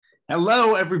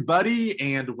Hello, everybody,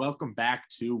 and welcome back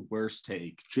to Worst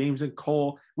Take. James and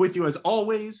Cole with you as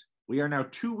always. We are now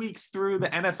 2 weeks through the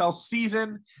NFL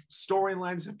season.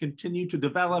 Storylines have continued to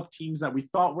develop. Teams that we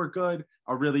thought were good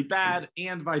are really bad,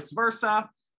 and vice versa.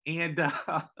 And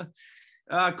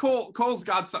Cole's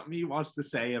got something he wants to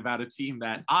say about a team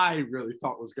that I really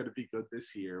thought was going to be good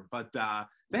this year, but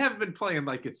they haven't been playing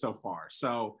like it so far.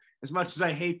 So as much as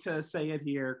I hate to say it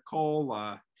here,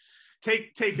 Cole,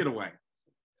 take it away.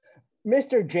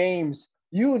 Mr. James,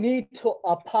 you need to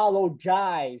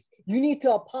apologize. You need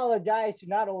to apologize to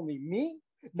not only me,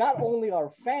 not only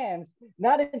our fans,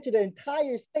 not into the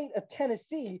entire state of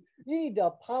Tennessee. You need to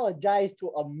apologize to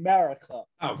America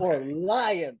for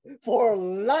lying.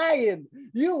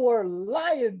 You were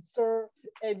lying, sir.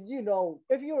 And,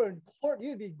 if you were in court,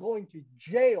 you'd be going to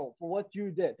jail for what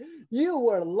you did. You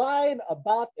were lying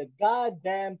about the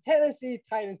goddamn Tennessee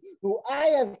Titans, who I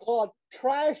have called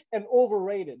trash and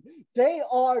overrated. They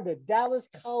are the Dallas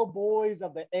Cowboys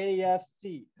of the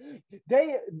AFC.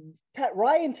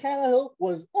 Ryan Tannehill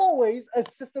was always a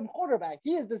system quarterback.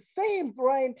 He is the same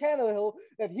Ryan Tannehill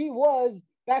that he was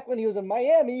back when he was in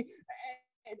Miami,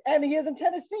 and he is in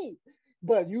Tennessee.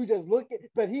 But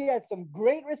he had some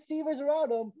great receivers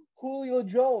around him, Julio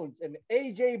Jones and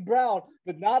A.J. Brown.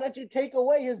 But now that you take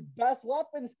away his best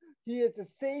weapons, he is the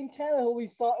same Tannehill we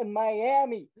saw in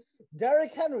Miami.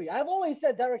 Derrick Henry. I've always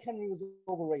said Derrick Henry was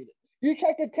overrated. You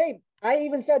check the tape. I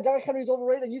even said Derrick Henry is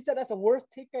overrated, and you said that's the worst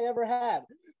take I ever had.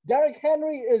 Derrick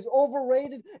Henry is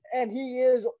overrated, and he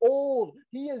is old.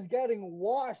 He is getting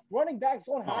washed. Running backs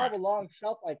don't have a long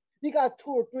shelf life. He got 2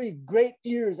 or 3 great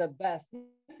years at best,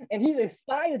 and he's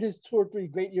expired his 2 or 3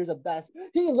 great years at best.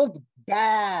 He looked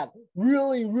bad,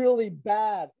 really, really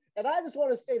bad. And I just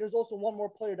want to say there's also one more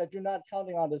player that you're not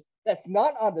counting on this. That's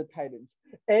not on the Titans.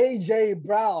 A.J.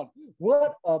 Brown.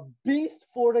 What a beast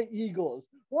for the Eagles.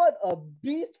 What a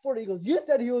beast for the Eagles. You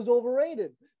said he was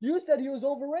overrated.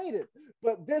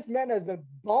 But this man has been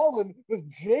balling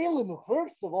with Jalen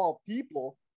Hurts of all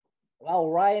people. While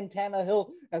Ryan Tannehill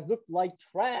has looked like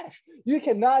trash. You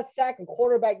cannot sack a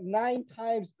quarterback 9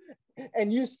 times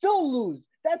and you still lose.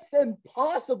 That's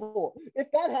impossible.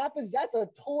 If that happens, that's a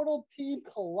total team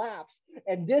collapse.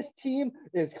 And this team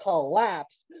is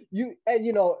collapsed.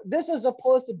 This is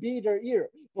supposed to be their year.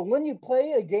 But when you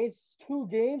play against 2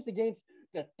 games against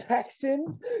the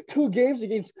Texans, 2 games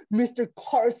against Mr.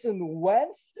 Carson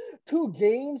Wentz, 2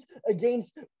 games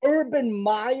against Urban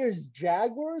Meyer's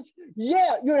Jaguars,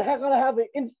 yeah, you're going to have an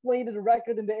inflated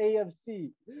record in the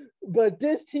AFC. But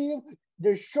this team,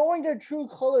 they're showing their true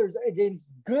colors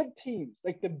against good teams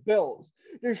like the Bills.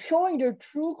 They're showing their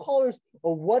true colors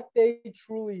of what they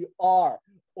truly are.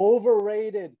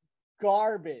 Overrated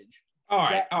garbage. All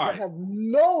right.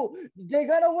 They're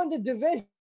going to win the division,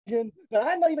 but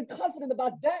I'm not even confident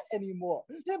about that anymore.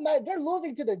 They're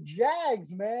losing to the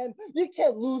Jags, man. You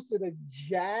can't lose to the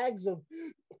Jags of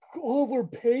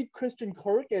overpaid Christian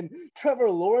Kirk and Trevor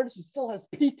Lawrence, who still has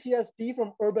PTSD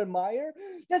from Urban Meyer.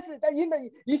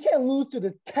 You can't lose to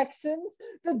the Texans.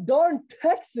 The darn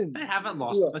Texans. They haven't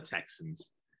lost to the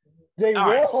Texans. They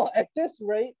will at this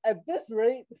rate.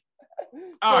 You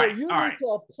need to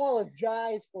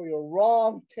apologize for your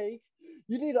wrong take.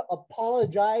 You need to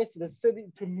apologize to the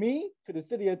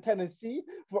city of Tennessee,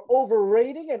 for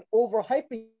overrating and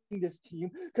overhyping this team,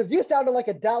 because you sounded like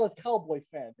a Dallas Cowboy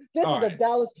fan. This is the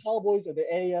Dallas Cowboys of the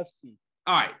AFC.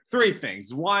 All right, 3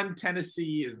 things. 1,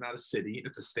 Tennessee is not a city,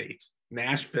 it's a state.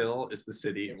 Nashville is the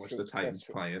city in which the Titans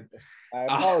play in.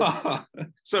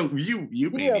 So you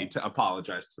may need to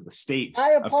apologize to the state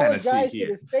of Tennessee here.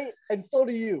 To the state, and so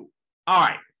do you. All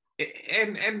right,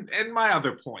 and my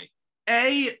other point.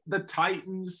 The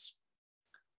Titans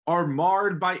are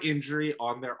marred by injury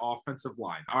on their offensive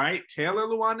line. All right, Taylor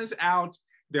Lewan is out.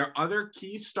 Their other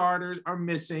key starters are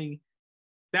missing.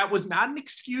 That was not an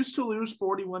excuse to lose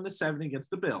 41-7 against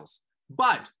the Bills.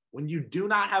 But when you do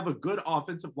not have a good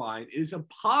offensive line, it is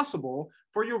impossible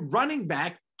for your running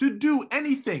back to do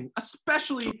anything,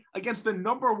 especially against the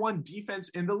number 1 defense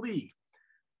in the league.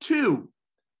 2,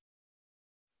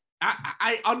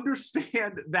 I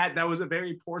understand that was a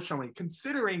very poor showing,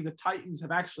 considering the Titans have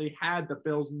actually had the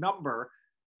Bills' number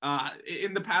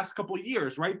in the past couple of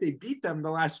years, right? They beat them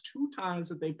the last 2 times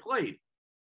that they played.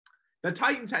 The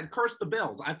Titans had cursed the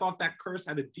Bills. I thought that curse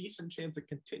had a decent chance of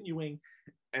continuing,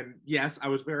 and yes, I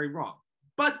was very wrong.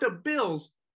 But the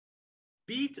Bills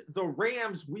beat the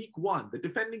Rams week 1, the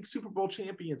defending Super Bowl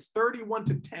champions,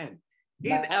 31-10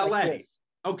 in LA.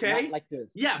 Okay. Not like this.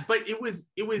 Yeah, but it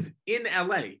was in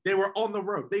LA. They were on the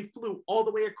road. They flew all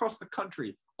the way across the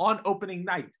country on opening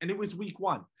night, and it was week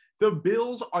 1. The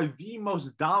Bills are the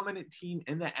most dominant team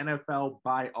in the NFL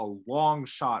by a long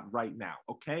shot right now,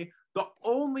 okay? The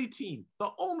only team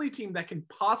that can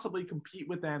possibly compete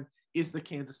with them is the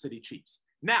Kansas City Chiefs.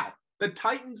 Now, the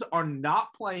Titans are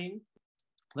not playing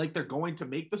like they're going to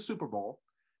make the Super Bowl,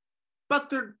 but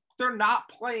they're not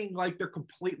playing like they're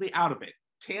completely out of it.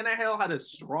 Tannehill had a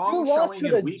strong showing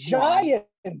in week Giants.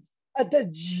 The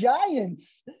Giants.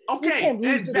 Okay,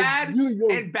 and bad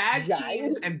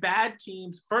Giants.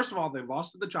 teams. First of all, they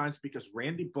lost to the Giants because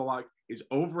Randy Bullock is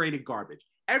overrated garbage.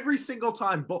 Every single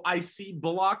time I see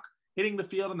Bullock hitting the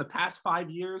field in the past 5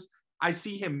 years, I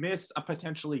see him miss a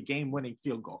potentially game-winning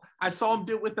field goal. I saw him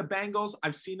do it with the Bengals.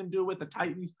 I've seen him do it with the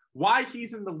Titans. Why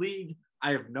he's in the league,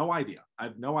 I have no idea. I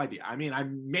mean, I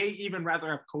may even rather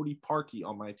have Cody Parkey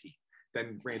on my team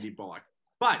than Randy Bullock.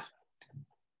 But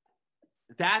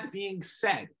that being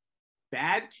said,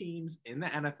 bad teams in the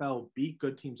NFL beat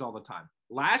good teams all the time.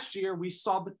 Last year, we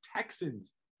saw the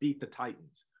Texans beat the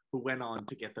Titans, who went on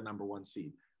to get the number 1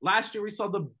 seed. Last year, we saw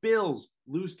the Bills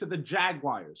lose to the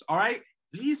Jaguars. All right?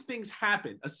 These things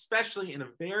happen, especially in a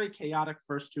very chaotic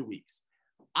first 2 weeks.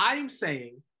 I'm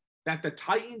saying that the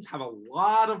Titans have a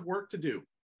lot of work to do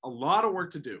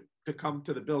to come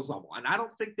to the Bills level. And I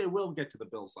don't think they will get to the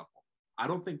Bills level. I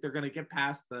don't think they're going to get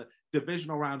past the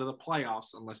divisional round of the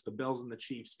playoffs unless the Bills and the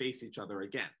Chiefs face each other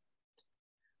again.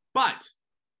 But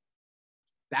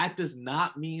that does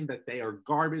not mean that they are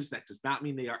garbage. That does not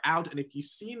mean they are out. And if you've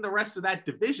seen the rest of that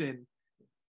division,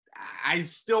 I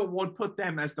still would put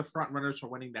them as the front runners for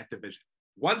winning that division.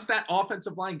 Once that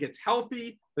offensive line gets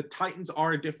healthy, the Titans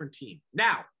are a different team.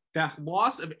 Now, the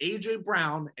loss of A.J.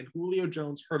 Brown and Julio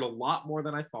Jones hurt a lot more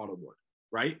than I thought it would,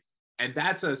 right? And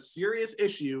that's a serious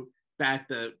issue that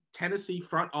the Tennessee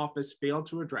front office failed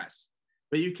to address.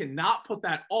 But you cannot put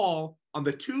that all on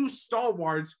the 2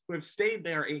 stalwarts who have stayed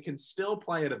there and can still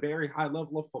play at a very high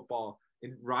level of football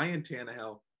in Ryan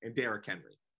Tannehill and Derrick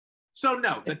Henry. So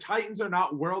no, the Titans are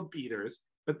not world beaters,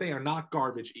 but they are not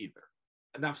garbage either.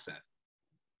 Enough said.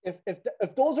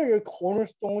 If those are your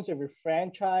cornerstones of your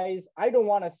franchise, I don't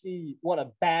want to see what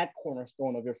a bad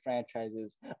cornerstone of your franchise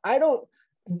is.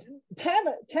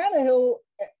 Tannehill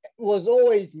was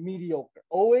always mediocre,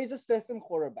 always a system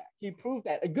quarterback. He proved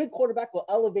that a good quarterback will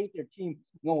elevate their team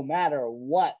no matter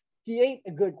what. He ain't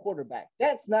a good quarterback.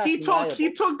 That's not. He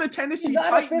took the Tennessee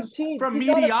Titans from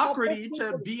mediocrity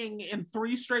to being in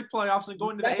 3 straight playoffs and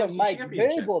going to the AFC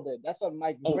Championship. That's what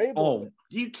Mike Vrabel did.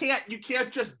 You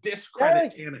can't just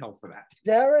discredit Tannehill for that.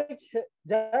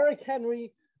 Derrick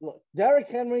Henry. Look, Derrick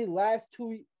Henry last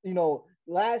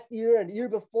year and the year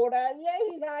before that, yeah,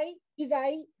 he's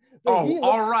aight.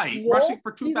 All right. Slow, rushing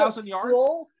for 2,000 yards.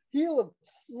 He looked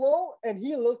slow and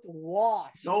he looked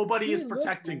washed. Nobody is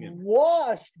protecting him.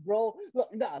 Washed, bro. Look,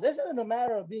 this isn't a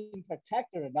matter of being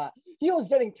protected or not. He was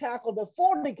getting tackled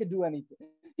before they could do anything.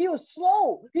 He was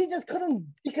slow. He just couldn't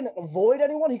avoid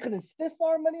anyone. He couldn't stiff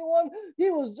arm anyone.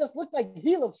 Looked like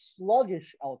he looked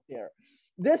sluggish out there.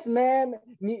 This man,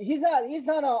 he's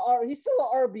still an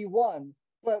RB1,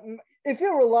 but if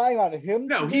you're relying on him,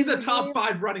 no, he's a top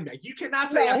 5 running back. You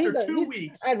cannot say after 2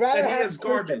 weeks I'd rather that he is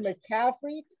garbage.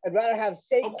 McCaffrey. I'd rather have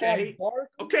Saquon Barkley.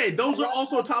 Okay, those are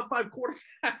also top 5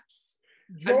 quarterbacks.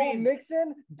 Joe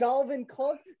Mixon, Dalvin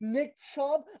Cook, Nick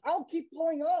Chubb. I'll keep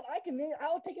going on.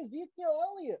 I'll take Ezekiel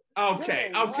Elliott.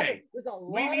 Okay.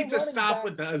 We need to stop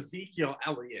with the Ezekiel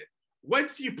Elliott.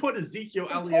 Once you put Ezekiel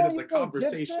Elliott in the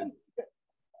conversation.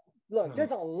 Look,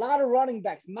 there's a lot of running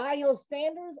backs. Miles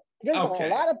Sanders, there's a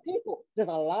lot of people. There's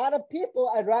a lot of people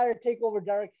I'd rather take over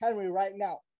Derrick Henry right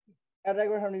now. And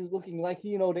Derrick Henry's looking like,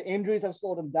 the injuries have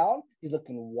slowed him down. He's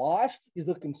looking washed. He's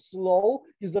looking slow.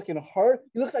 He's looking hurt.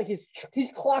 He looks like he's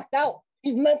clocked out.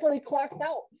 He's mentally clocked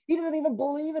out. He doesn't even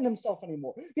believe in himself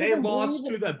anymore. They lost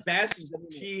to the best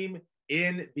team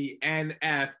in the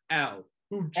NFL,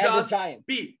 who just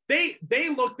beat. They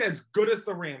looked as good as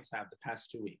the Rams have the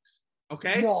past 2 weeks.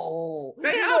 Okay. No,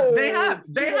 they have.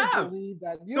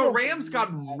 The Rams got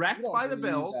wrecked by the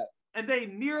Bills, and they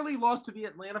nearly lost to the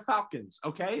Atlanta Falcons.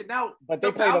 Okay, now but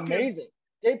they played amazing.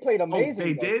 They played amazing.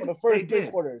 They did. For the first 3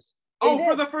 quarters.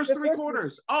 For the first 3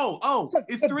 quarters.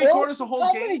 Is 3 quarters a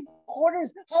whole game?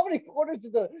 How many quarters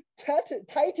did the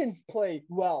Titans play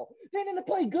well? They didn't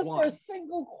play good for a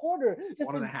single quarter. This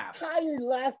entire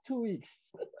last 2 weeks.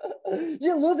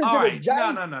 You're losing to the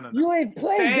Giants. No. You ain't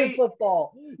playing good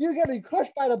football. You're getting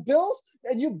crushed by the Bills,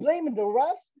 and you blaming the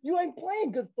refs. You ain't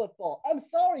playing good football. I'm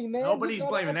sorry, man. Nobody's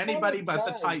blaming anybody but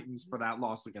the Titans for that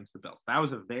loss against the Bills. That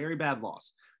was a very bad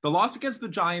loss. The loss against the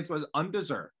Giants was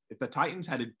undeserved. If the Titans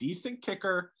had a decent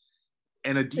kicker,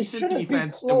 and a It decent shouldn't be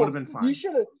defense, it would have close. been fine.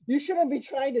 You shouldn't be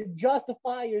trying to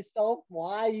justify yourself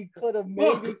why you could have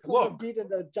beaten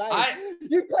the Giants.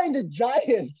 You're playing the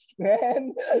Giants,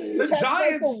 man.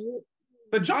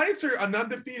 The Giants are an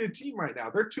undefeated team right now.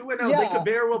 They're 2-0. Yeah, they could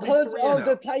very well be 3-0.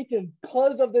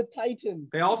 Because of the Titans.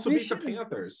 They also beat the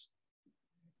Panthers.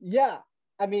 Yeah.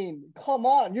 I mean, come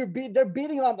on. They're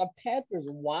beating on the Panthers.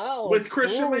 Wow. With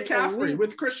Christian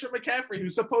McCaffrey,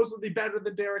 who's supposedly better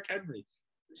than Derrick Henry.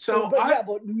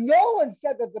 But no one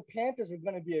said that the Panthers are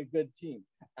going to be a good team.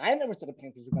 I never said the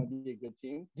Panthers are going to be a good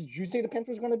team. Did you say the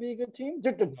Panthers are going to be a good team?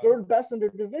 They're the third best in their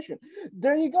division.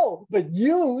 There you go. But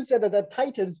you said that the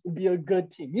Titans would be a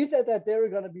good team. You said that they were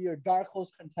going to be your dark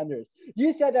horse contenders.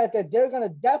 You said that they're going to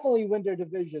definitely win their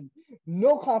division.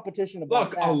 No competition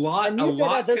about that. A lot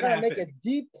they're going to make a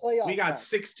deep playoff. We got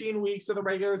 16 weeks of the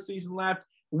regular season left.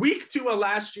 Week 2 of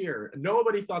last year,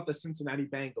 nobody thought the Cincinnati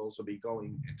Bengals would be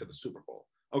going into the Super Bowl.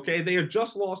 Okay, they had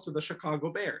just lost to the Chicago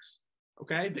Bears.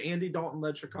 Okay, the Andy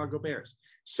Dalton-led Chicago Bears.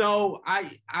 So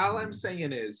all I'm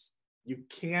saying is you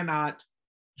cannot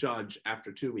judge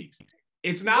after 2 weeks.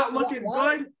 It's not looking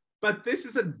good, but this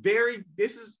is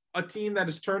a team that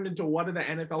has turned into one of the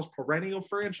NFL's perennial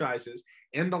franchises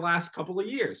in the last couple of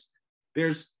years.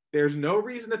 There's no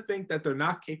reason to think that they're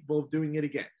not capable of doing it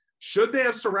again. Should they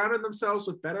have surrounded themselves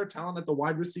with better talent at the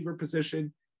wide receiver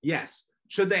position? Yes.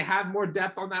 Should they have more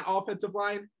depth on that offensive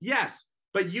line? Yes.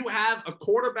 But you have a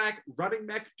quarterback running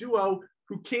back duo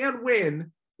who can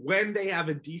win when they have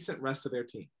a decent rest of their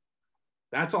team.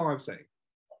 That's all I'm saying.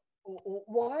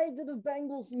 Why did the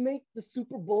Bengals make the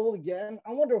Super Bowl again?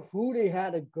 I wonder who they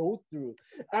had to go through.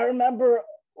 I remember,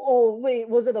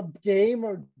 was it a game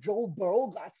where Joe Burrow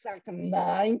got sacked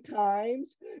 9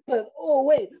 times? But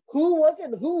who was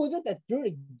it that threw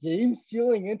a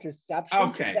game-sealing interception?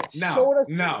 Okay, no.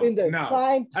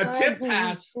 A tipped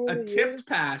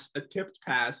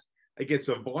pass against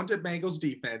a vaunted Bengals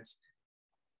defense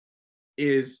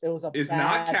is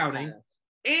not counting. Pass.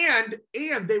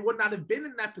 And they would not have been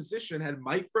in that position had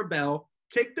Mike Vrabel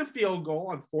kicked a field goal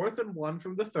on 4th and 1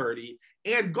 from the 30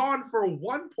 and gone for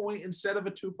 1 point instead of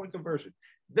a 2-point conversion.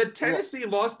 The Tennessee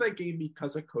lost that game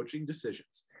because of coaching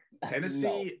decisions.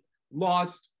 Tennessee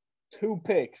lost 2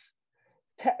 picks.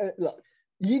 Look,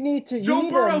 Joe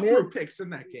Burrow threw picks in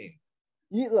that game.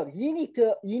 You need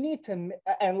to,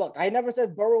 and look, I never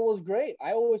said Burrow was great.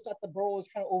 I always thought that Burrow was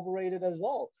kind of overrated as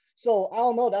well. So I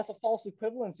don't know. That's a false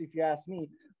equivalency if you ask me.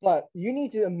 But you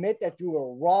need to admit that you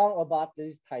were wrong about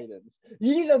these Titans.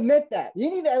 You need to admit that.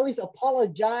 You need to at least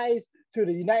apologize to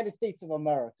the United States of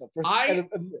America.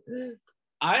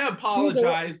 I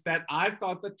apologize that I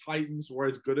thought the Titans were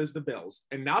as good as the Bills,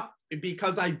 and not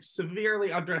because I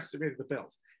severely underestimated the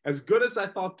Bills. As good as I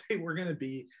thought they were going to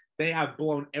be, they have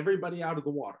blown everybody out of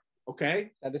the water.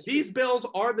 Okay, these Bills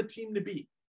are the team to beat.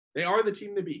 They are the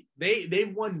team to beat.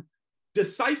 They've won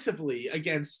decisively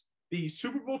against the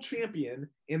Super Bowl champion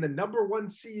and the number 1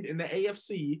 seed in the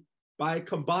AFC by a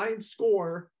combined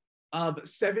score of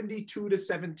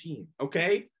 72-17.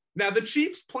 Okay. Now the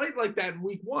Chiefs played like that in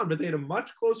week 1, but they had a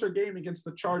much closer game against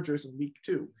the Chargers in week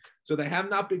 2. So they have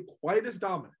not been quite as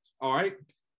dominant. All right.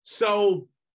 So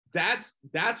that's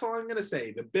all I'm going to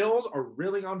say. The Bills are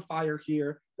really on fire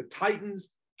here. The Titans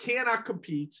cannot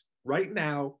compete right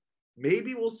now.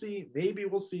 Maybe we'll see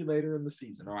later in the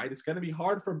season. All right. It's going to be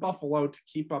hard for Buffalo to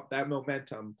keep up that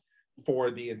momentum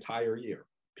for the entire year.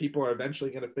 People are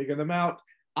eventually going to figure them out.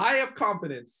 I have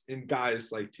confidence in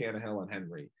guys like Tannehill and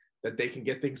Henry that they can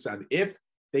get things done if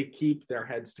they keep their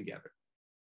heads together.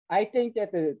 I think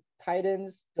that the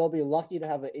Titans, they'll be lucky to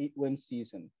have an 8-win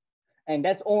season. And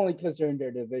that's only because they're in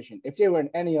their division. If they were in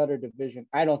any other division,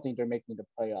 I don't think they're making the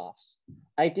playoffs.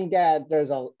 I think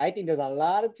there's a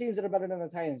lot of teams that are better than the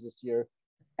Titans this year.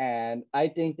 And I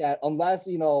think that unless,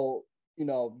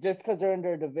 just because they're in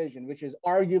their division, which is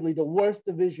arguably the worst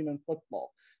division in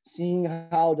football, seeing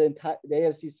how the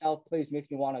AFC South plays makes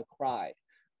me want to cry.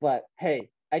 But hey,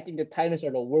 I think the Titans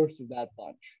are the worst of that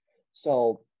bunch.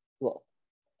 So, look,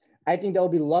 I think they'll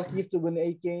be lucky if to win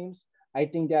 8 games. I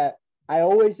think that I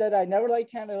always said I never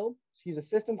liked Tannehill. He's a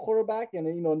system quarterback, and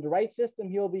in the right system,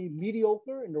 he'll be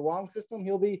mediocre. In the wrong system,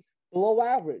 he'll be below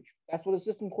average. That's what a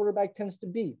system quarterback tends to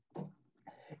be.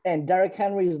 And Derrick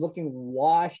Henry is looking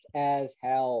washed as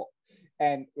hell.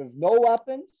 And with no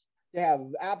weapons, they have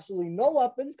absolutely no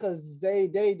weapons because they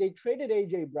traded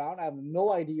A.J. Brown. I have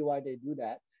no idea why they did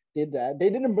that. They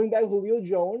didn't bring back Julio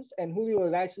Jones, and Julio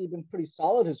has actually been pretty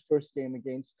solid his first game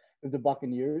against the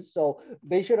Buccaneers. So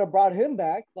they should have brought him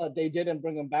back, but they didn't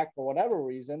bring him back for whatever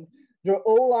reason. Their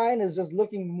O-line is just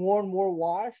looking more and more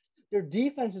washed. Their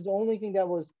defense is the only thing that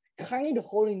was kind of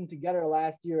holding together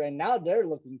last year, and now they're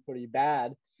looking pretty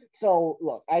bad. So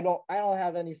look, I don't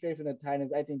have any faith in the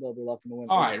Titans. I think they'll be lucky to win.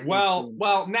 All right.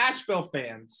 Well, Nashville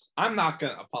fans, I'm not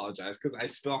gonna apologize because I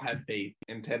still have faith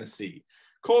in Tennessee.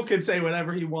 Cole can say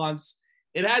whatever he wants.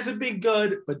 It hasn't been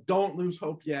good, but don't lose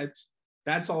hope yet.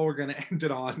 That's all we're gonna end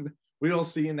it on. We will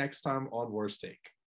see you next time on Worst Take.